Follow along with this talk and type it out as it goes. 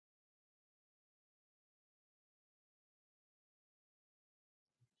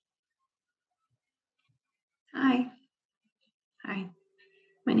Hi. Hi.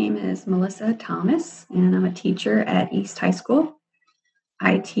 My name is Melissa Thomas, and I'm a teacher at East High School.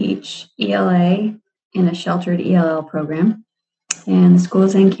 I teach ELA in a sheltered ELL program, and the school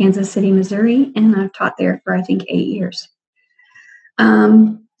is in Kansas City, Missouri, and I've taught there for, I think, 8 years.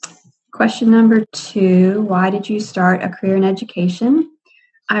 Um, Question number 2, why did you start a career in education?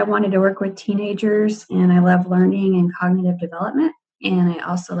 I wanted to work with teenagers, and I love learning and cognitive development, and I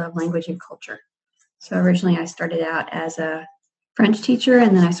also love language and culture. So originally I started out as a French teacher,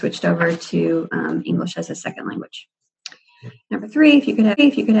 and then I switched over to English as a second language. Number 3, if you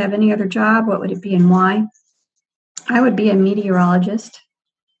could have any other job, what would it be and why? I would be a meteorologist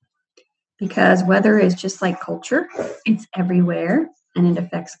because weather is just like culture. It's everywhere and it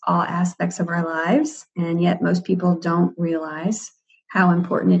affects all aspects of our lives. And yet most people don't realize how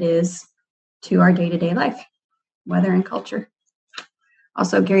important it is to our day-to-day life, weather and culture.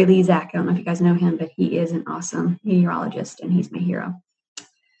 Also, Gary Lee Zach, I don't know if you guys know him, but he is an awesome meteorologist and he's my hero.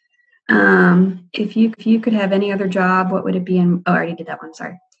 If you could have any other job, what would it be? I already did that one.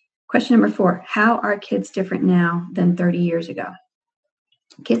 Sorry. Question number 4, how are kids different now than 30 years ago?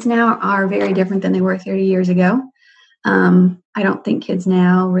 Kids now are very different than they were 30 years ago. I don't think kids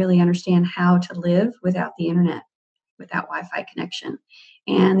now really understand how to live without the internet, without Wi-Fi connection.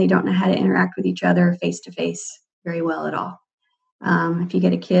 And they don't know how to interact with each other face-to-face very well at all. If you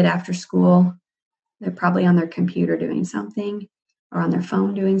get a kid after school, they're probably on their computer doing something or on their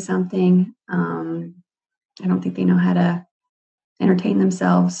phone doing something. I don't think they know how to entertain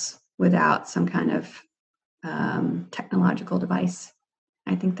themselves without some kind of technological device.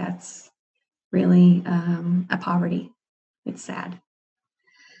 I think that's really a poverty. It's sad.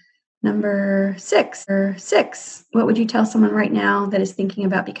 Number 6, what would you tell someone right now that is thinking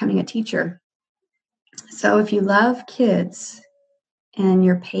about becoming a teacher? So if you love kids and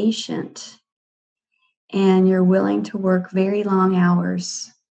you're patient and you're willing to work very long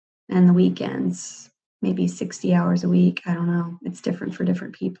hours and the weekends, maybe 60 hours a week, I don't know, it's different for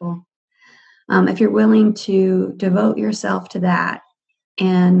different people. If you're willing to devote yourself to that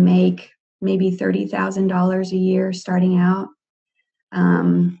and make maybe $30,000 a year starting out,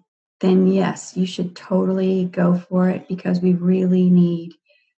 then yes, you should totally go for it because we really need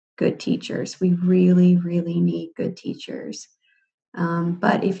good teachers. We really, really need good teachers.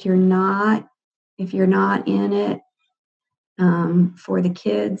 But if you're not in it for the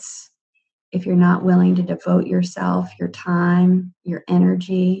kids, if you're not willing to devote yourself, your time, your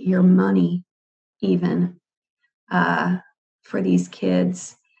energy, your money, even for these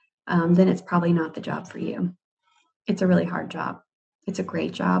kids, then it's probably not the job for you. It's a really hard job. It's a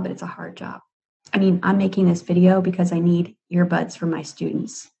great job, but it's a hard job. I mean, I'm making this video because I need earbuds for my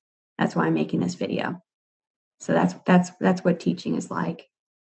students. That's why I'm making this video. So that's what teaching is like.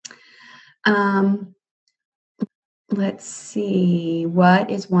 Let's see.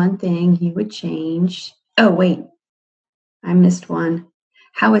 What is one thing you would change? Oh, wait. I missed one.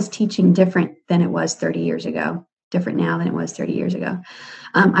 How is teaching different than it was 30 years ago? Different now than it was 30 years ago.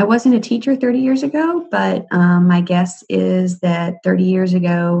 I wasn't a teacher 30 years ago, but my guess is that 30 years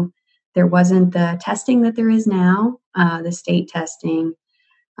ago, there wasn't the testing that there is now, the state testing,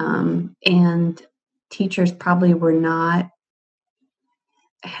 and teachers probably were not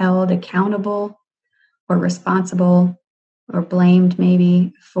held accountable or responsible or blamed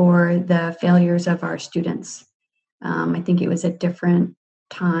maybe for the failures of our students. I think it was a different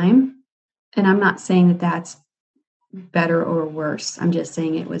time. And I'm not saying that that's better or worse. I'm just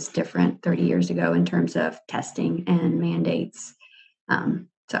saying it was different 30 years ago in terms of testing and mandates.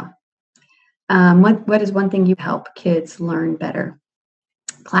 What is one thing you help kids learn better?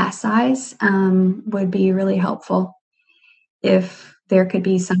 Class size would be really helpful. If there could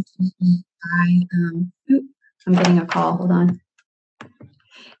be some I'm getting a call, hold on.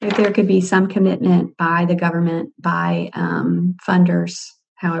 If there could be some commitment by the government, by funders,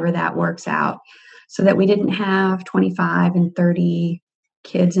 however that works out, so that we didn't have 25 and 30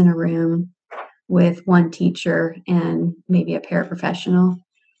 kids in a room with one teacher and maybe a paraprofessional.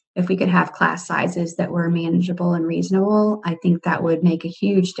 If we could have class sizes that were manageable and reasonable, I think that would make a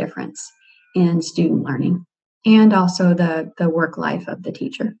huge difference in student learning and also the work life of the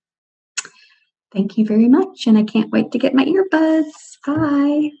teacher. Thank you very much, and I can't wait to get my earbuds.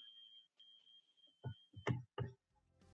 Bye.